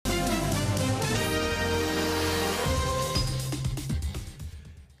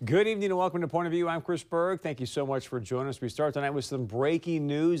Good evening and welcome to Point of View. I'm Chris Berg. Thank you so much for joining us. We start tonight with some breaking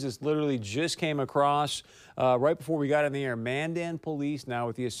news. This literally just came across right before we got in the air. Mandan Police, now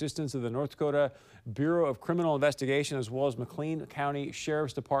with the assistance of the North Dakota Bureau of Criminal Investigation as well as McLean County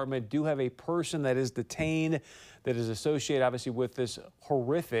Sheriff's Department, do have a person that is detained that is associated obviously with this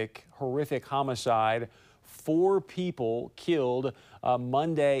horrific homicide. 4 people killed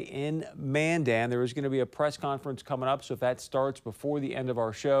Monday in Mandan. There is going to be a press conference coming up, so if that starts before the end of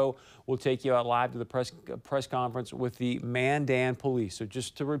our show, we'll take you out live to the press conference with the Mandan Police. So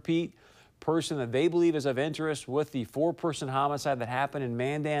just to repeat, person that they believe is of interest with the 4-person homicide that happened in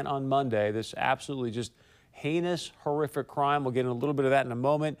Mandan on Monday. This absolutely just heinous, horrific crime. We'll get into a little bit of that in a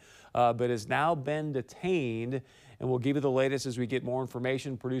moment, but has now been detained. And we'll give you the latest as we get more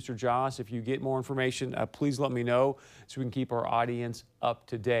information. Producer Joss, if you get more information, please let me know so we can keep our audience up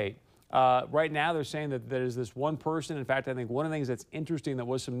to date. Right now, they're saying that there's this one person. In fact, I think one of the things that's interesting that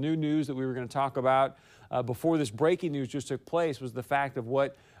was some new news that we were going to talk about before this breaking news just took place was the fact of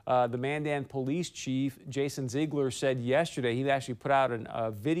what the Mandan Police Chief, Jason Ziegler, said yesterday. He actually put out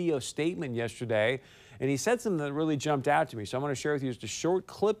a video statement yesterday, and he said something that really jumped out to me. So I'm going to share with you just a short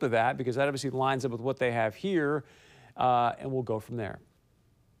clip of that because that obviously lines up with what they have here. And we'll go from there.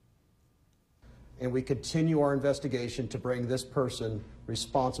 And we continue our investigation to bring this person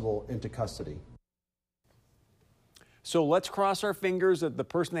responsible into custody. So let's cross our fingers that the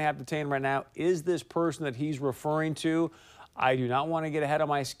person they have detained right now is this person that he's referring to. I do not want to get ahead of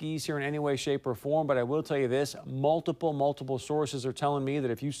my skis here in any way, shape, or form, but I will tell you this. Multiple sources are telling me that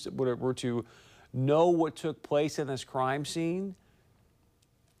if you were to know what took place in this crime scene,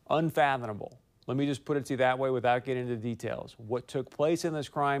 unfathomable. Let me just put it to you that way without getting into details. What took place in this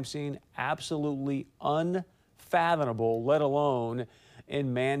crime scene, absolutely unfathomable, let alone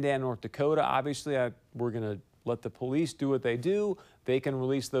in Mandan, North Dakota. Obviously, we're going to let the police do what they do. They can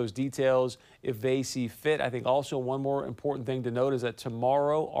release those details if they see fit. I think also one more important thing to note is that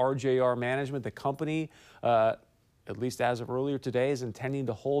tomorrow, RJR Management, the company, at least as of earlier today, is intending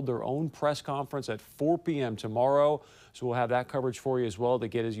to hold their own press conference at 4 p.m. tomorrow. So we'll have that coverage for you as well to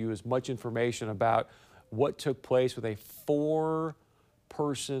get you as much information about what took place with a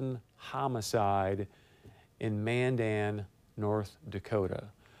 4-person homicide in Mandan, North Dakota.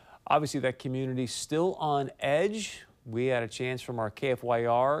 Obviously, that community still on edge. We had a chance from our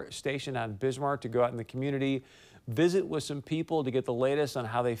KFYR station on Bismarck to go out in the community, visit with some people to get the latest on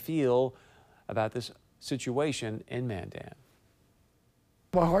how they feel about this situation in Mandan.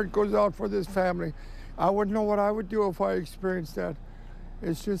 My heart goes out for this family. I wouldn't know what I would do if I experienced that.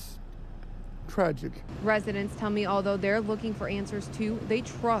 It's just tragic. Residents tell me although they're looking for answers too, they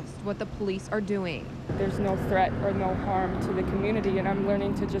trust what the police are doing. There's no threat or no harm to the community, and I'm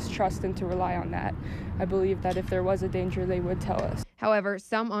learning to just trust and to rely on that. I believe that if there was a danger, they would tell us. However,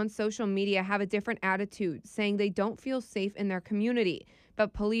 some on social media have a different attitude, saying they don't feel safe in their community.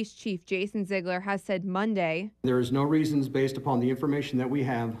 But Police Chief Jason Ziegler has said Monday, There is no reasons based upon the information that we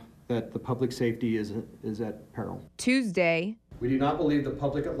have that the public safety is at peril. Tuesday, We do not believe the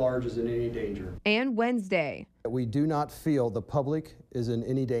public at large is in any danger. and Wednesday We do not feel the public is in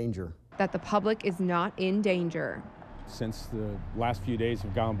any danger. that the public is not in danger. Since the last few days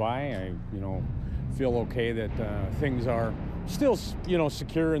have gone by, I feel okay that things are still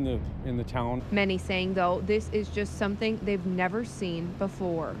secure in the town. Many saying, though, this is just something they've never seen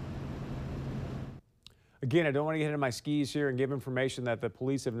before. Again, I don't want to get into my skis here and give information that the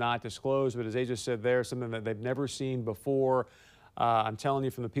police have not disclosed, but as they just said there, something that they've never seen before. I'm telling you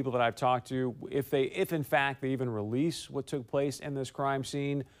from the people that I've talked to, if in fact they even release what took place in this crime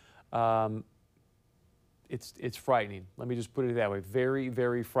scene, it's frightening. Let me just put it that way. Very,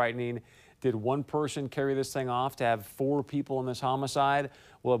 very frightening. Did one person carry this thing off to have 4 people in this homicide?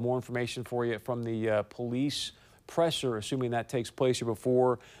 We'll have more information for you from the police presser, assuming that takes place here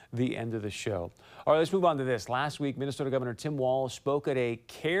before the end of the show. All right, let's move on to this. Last week, Minnesota Governor Tim Walz spoke at a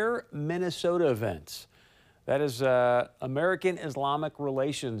CARE Minnesota event. That is American Islamic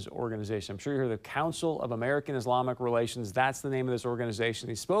Relations Organization. I'm sure you heard the Council of American Islamic Relations. That's the name of this organization.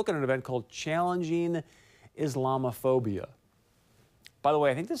 He spoke at an event called Challenging Islamophobia. By the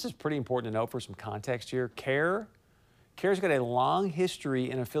way, I think this is pretty important to note for some context here. CARE's got a long history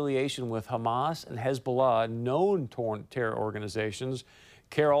in affiliation with Hamas and Hezbollah, known terror organizations.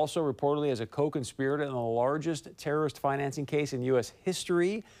 CARE also reportedly has a co-conspirator in the largest terrorist financing case in U.S.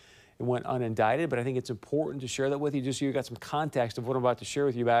 history. It went unindicted, but I think it's important to share that with you just so you got some context of what I'm about to share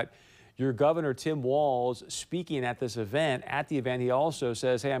with you about your governor, Tim Walz, speaking at this event. At the event, he also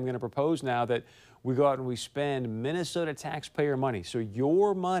says, hey, I'm going to propose now that we go out and we spend Minnesota taxpayer money. So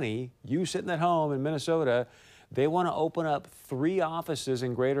your money, you sitting at home in Minnesota, They want to open up 3 offices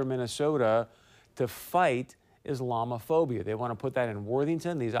in greater Minnesota to fight Islamophobia. They want to put that in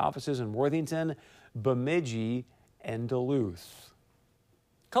Worthington, these offices in Worthington, Bemidji, and Duluth.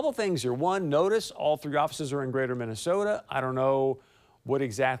 Couple things here. One, notice all 3 offices are in greater Minnesota. I don't know what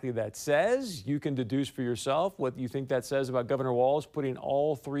exactly that says. You can deduce for yourself what you think that says about Governor Walz putting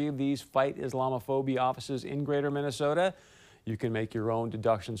all 3 of these Fight Islamophobia offices in greater Minnesota. You can make your own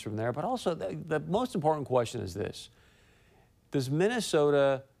deductions from there. But also, the most important question is this. Does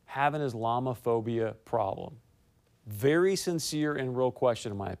Minnesota have an Islamophobia problem? Very sincere and real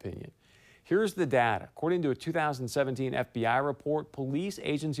question, in my opinion. Here's the data. According to a 2017 FBI report, police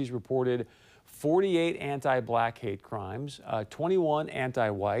agencies reported 48 anti-black hate crimes, 21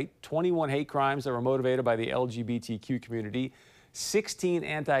 anti-white, 21 hate crimes that were motivated by the LGBTQ community, 16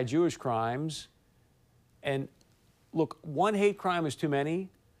 anti-Jewish crimes. And look, 1 hate crime is too many,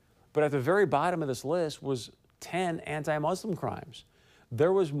 but at the very bottom of this list was 10 anti-Muslim crimes.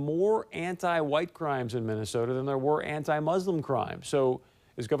 There was more anti-white crimes in Minnesota than there were anti-Muslim crimes. So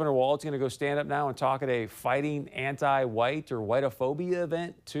is Governor Walz going to go stand up now and talk at a fighting anti-white or whiteophobia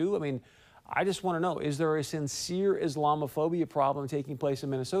event too? I mean, I just want to know, is there a sincere Islamophobia problem taking place in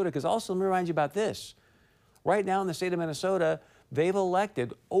Minnesota? Because also, let me remind you about this. Right now in the state of Minnesota, they've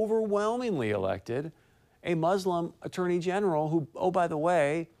elected, overwhelmingly elected, a Muslim attorney general who, oh, by the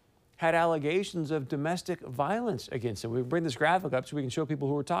way, had allegations of domestic violence against him. We bring this graphic up so we can show people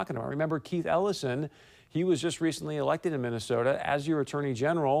who we're talking about. Remember Keith Ellison? He was just recently elected in Minnesota as your attorney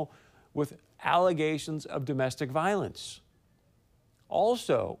general with allegations of domestic violence.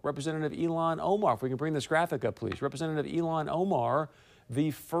 Also, Representative Ilhan Omar, if we can bring this graphic up, please. Representative Ilhan Omar,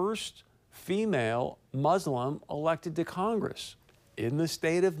 the first female Muslim elected to Congress in the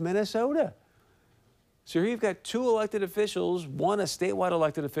state of Minnesota. So here you've got 2 elected officials, 1 a statewide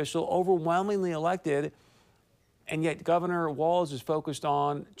elected official, overwhelmingly elected, and yet Governor Walz is focused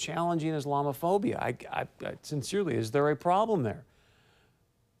on challenging Islamophobia. I sincerely, is there a problem there?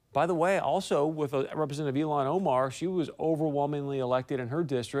 By the way, also with Representative Ilhan Omar, she was overwhelmingly elected in her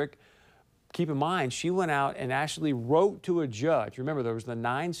district. Keep in mind, she went out and actually wrote to a judge. Remember, there was the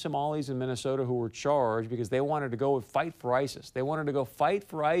 9 Somalis in Minnesota who were charged because they wanted to go and fight for ISIS. They wanted to go fight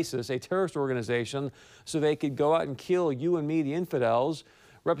for ISIS, a terrorist organization, so they could go out and kill you and me, the infidels.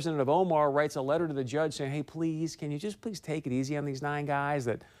 Representative Omar writes a letter to the judge saying, hey, please, can you just please take it easy on these 9 guys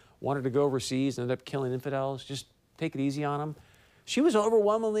that wanted to go overseas and ended up killing infidels? Just take it easy on them. She was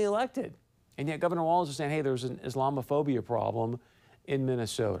overwhelmingly elected. And yet Governor Walz is saying, hey, there's an Islamophobia problem in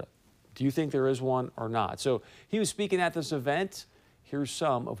Minnesota. Do you think there is one or not? So he was speaking at this event. Here's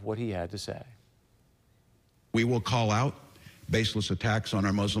some of what he had to say. We will call out baseless attacks on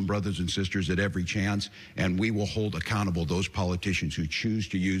our Muslim brothers and sisters at every chance, and we will hold accountable those politicians who choose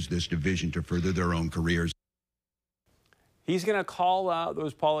to use this division to further their own careers. He's going to call out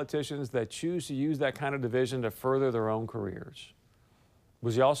those politicians that choose to use that kind of division to further their own careers.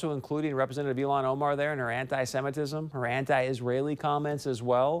 Was he also including Representative Ilhan Omar there in her anti-Semitism, her anti-Israeli comments as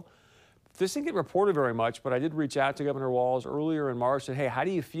well? This didn't get reported very much, but I did reach out to Governor Walz earlier in March and said, hey, how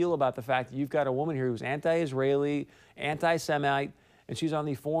do you feel about the fact that you've got a woman here who's anti-Israeli, anti-Semite, and she's on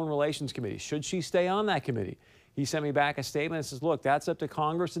the Foreign Relations Committee? Should she stay on that committee? He sent me back a statement and says, look, that's up to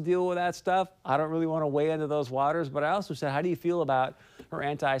Congress to deal with that stuff. I don't really want to weigh into those waters. But I also said, how do you feel about her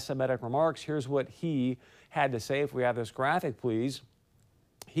anti-Semitic remarks? Here's what he had to say. If we have this graphic, please.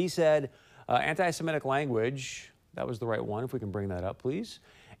 He said, anti-Semitic language, that was the right one, if we can bring that up, please.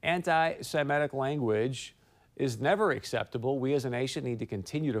 Anti-Semitic language is never acceptable. We as a nation need to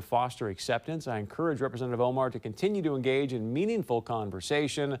continue to foster acceptance. I encourage Representative Omar to continue to engage in meaningful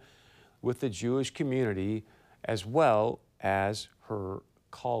conversation with the Jewish community as well as her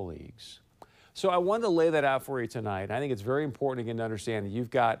colleagues. So I wanted to lay that out for you tonight. I think it's very important again to understand that you've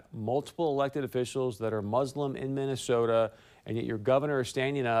got multiple elected officials that are Muslim in Minnesota, and yet your governor is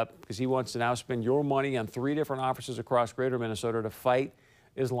standing up because he wants to now spend your money on 3 different offices across greater Minnesota to fight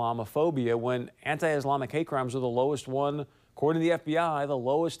Islamophobia when anti-Islamic hate crimes are the lowest one, according to the FBI, the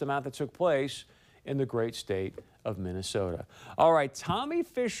lowest amount that took place in the great state of Minnesota. All right, Tommy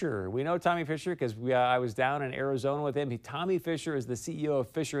Fisher. We know Tommy Fisher because I was down in Arizona with him. Tommy Fisher is the CEO of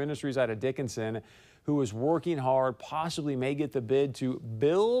Fisher Industries out of Dickinson, who is working hard, possibly may get the bid to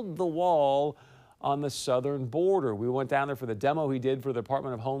build the wall on the southern border. We went down there for the demo he did for the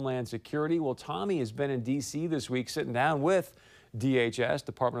Department of Homeland Security. Well, Tommy has been in D.C. this week sitting down with DHS,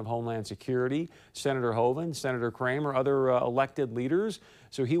 Department of Homeland Security, Senator Hoeven, Senator Kramer, other elected leaders.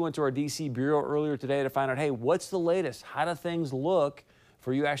 So he went to our D.C. Bureau earlier today to find out, hey, what's the latest? How do things look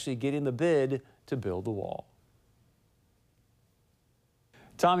for you actually getting the bid to build the wall?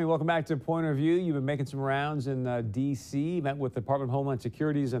 Tommy, welcome back to Point of View. You've been making some rounds in D.C., met with the Department of Homeland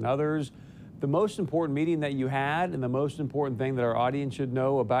Securities and others. The most important meeting that you had and the most important thing that our audience should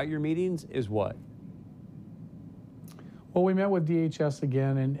know about your meetings is what? Well, we met with DHS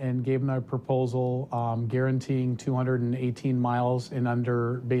again and gave them a proposal guaranteeing 218 miles in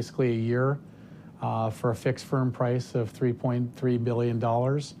under basically a year for a fixed firm price of $3.3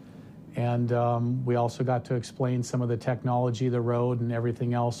 billion. And we also got to explain some of the technology, the road, and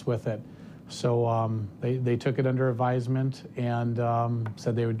everything else with it. So they took it under advisement and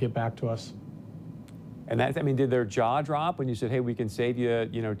said they would get back to us. And that, I mean, did their jaw drop when you said, hey, we can save you,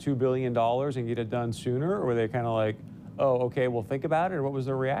 $2 billion and get it done sooner? Or were they kind of like, oh, okay, we'll think about it? Or what was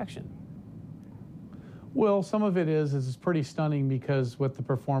their reaction? Well, some of it is it's pretty stunning because with the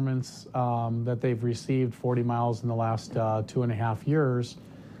performance that they've received, 40 miles in the last 2.5 years,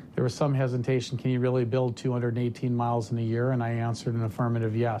 there was some hesitation. Can you really build 218 miles in a year? And I answered an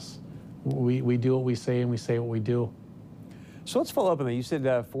affirmative yes. We do what we say and we say what we do. So let's follow up on that. You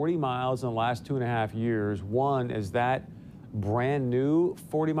said 40 miles in the last 2.5 years. One, is that brand new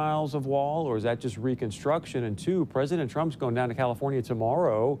 40 miles of wall, or is that just reconstruction? And two, President Trump's going down to California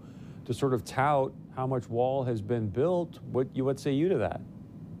tomorrow to sort of tout how much wall has been built. What say you to that?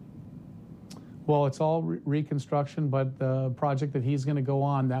 Well, it's all reconstruction, but the project that he's going to go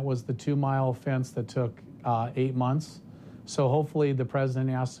on, that was the 2-mile fence that took 8 months. So hopefully the president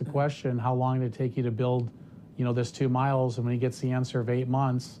asks the question, how long did it take you to build, this 2 miles? And when he gets the answer of 8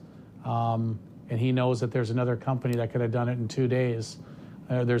 months, and he knows that there's another company that could have done it in 2 days,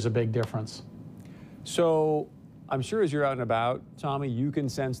 there's a big difference. So I'm sure as you're out and about, Tommy, you can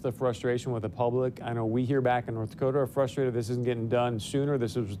sense the frustration with the public. I know we here back in North Dakota are frustrated this isn't getting done sooner.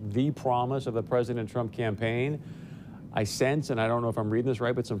 This was the promise of the President Trump campaign. I sense, and I don't know if I'm reading this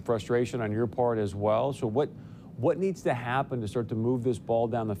right, but some frustration on your part as well. So what needs to happen to start to move this ball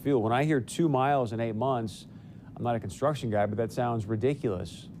down the field? When I hear 2 miles in 8 months, I'm not a construction guy, but that sounds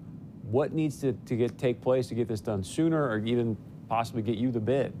ridiculous. What needs to take place to get this done sooner, or even possibly get you the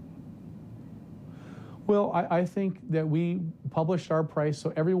bid? Well, I think that we published our price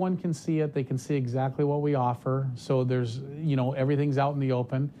so everyone can see it. They can see exactly what we offer. So there's, everything's out in the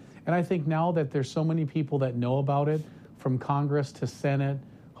open. And I think now that there's so many people that know about it, from Congress to Senate,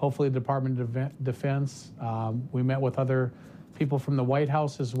 hopefully the Department of Defense, we met with other people from the White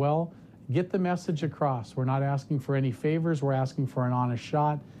House as well. Get the message across. We're not asking for any favors. We're asking for an honest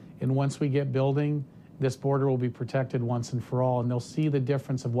shot. And once we get building, this border will be protected once and for all, and they'll see the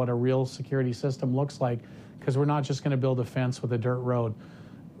difference of what a real security system looks like, because we're not just going to build a fence with a dirt road.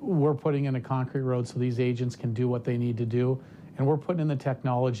 We're putting in a concrete road so these agents can do what they need to do, and we're putting in the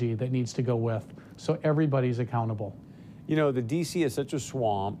technology that needs to go with, so everybody's accountable. The D.C. is such a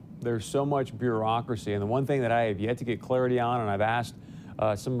swamp. There's so much bureaucracy, and the one thing that I have yet to get clarity on, and I've asked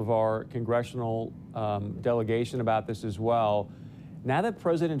some of our congressional delegation about this as well. Now that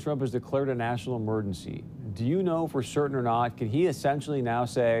President Trump has declared a national emergency, do you know for certain or not, can he essentially now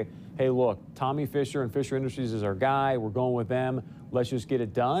say, hey, look, Tommy Fisher and Fisher Industries is our guy, we're going with them, let's just get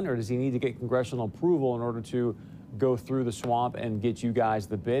it done? Or does he need to get congressional approval in order to go through the swamp and get you guys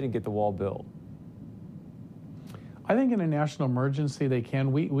the bid and get the wall built? I think in a national emergency they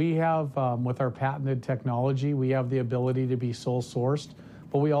can. We have, with our patented technology, we have the ability to be sole sourced,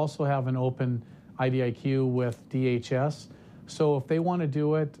 but we also have an open IDIQ with DHS. So if they want to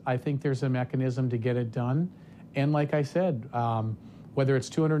do it, I think there's a mechanism to get it done. And like I said, whether it's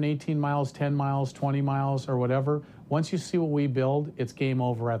 218 miles, 10 miles, 20 miles, or whatever, once you see what we build, it's game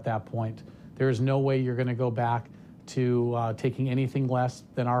over at that point. There is no way you're going to go back to taking anything less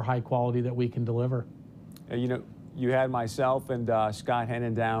than our high quality that we can deliver. You had myself and Scott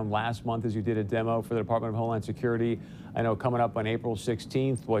Hennon down last month as you did a demo for the Department of Homeland Security. I know coming up on April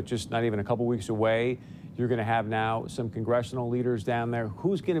 16th, just not even a couple weeks away, you're going to have now some congressional leaders down there.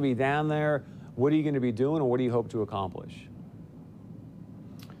 Who's going to be down there? What are you going to be doing, and what do you hope to accomplish?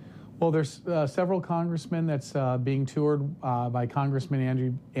 Well, there's several congressmen that's being toured by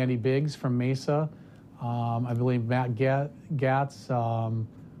Congressman Andy Biggs from Mesa. I believe Matt Gaetz,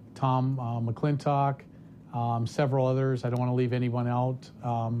 Tom McClintock, several others. I don't want to leave anyone out.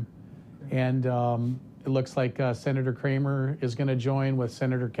 It looks like Senator Kramer is going to join with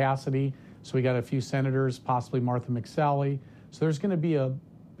Senator Cassidy. So we got a few senators, possibly Martha McSally. So there's going to be a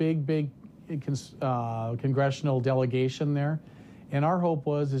big congressional delegation there. And our hope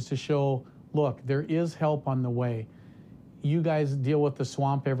is to show, look, there is help on the way. You guys deal with the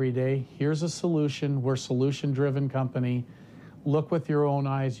swamp every day. Here's a solution. We're a solution-driven company. Look with your own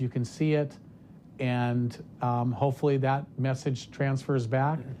eyes. You can see it. And hopefully that message transfers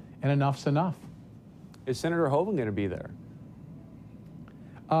back, and enough's enough. Is Senator Hoeven going to be there?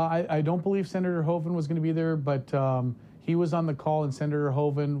 I don't believe Senator Hoeven was going to be there, but he was on the call, and Senator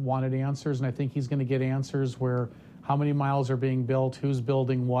Hoeven wanted answers, and I think he's going to get answers where how many miles are being built, who's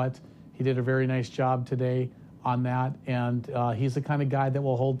building what. He did a very nice job today on that, and he's the kind of guy that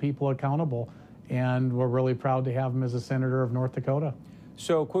will hold people accountable, and we're really proud to have him as a senator of North Dakota.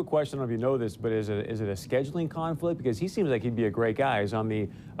 So, quick question, I don't know if you know this, but is it a scheduling conflict? Because he seems like he'd be a great guy. He's on the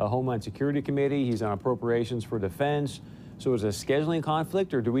Homeland Security Committee. He's on Appropriations for Defense. So is it a scheduling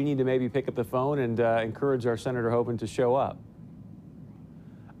conflict, or do we need to maybe pick up the phone and encourage our Senator Hoeven to show up?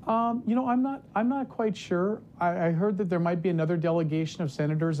 You know, I'm not quite sure. I heard that there might be another delegation of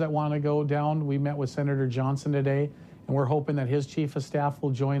senators that want to go down. We met with Senator Johnson today, and we're hoping that his chief of staff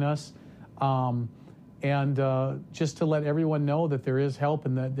will join us. Just to let everyone know that there is help,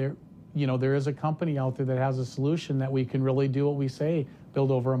 and that there is a company out there that has a solution that we can really do what we say,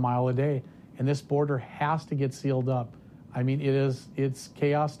 build over a mile a day. And this border has to get sealed up. I mean, it's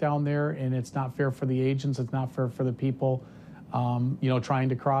chaos down there, and it's not fair for the agents. It's not fair for the people, trying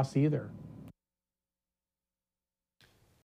to cross either.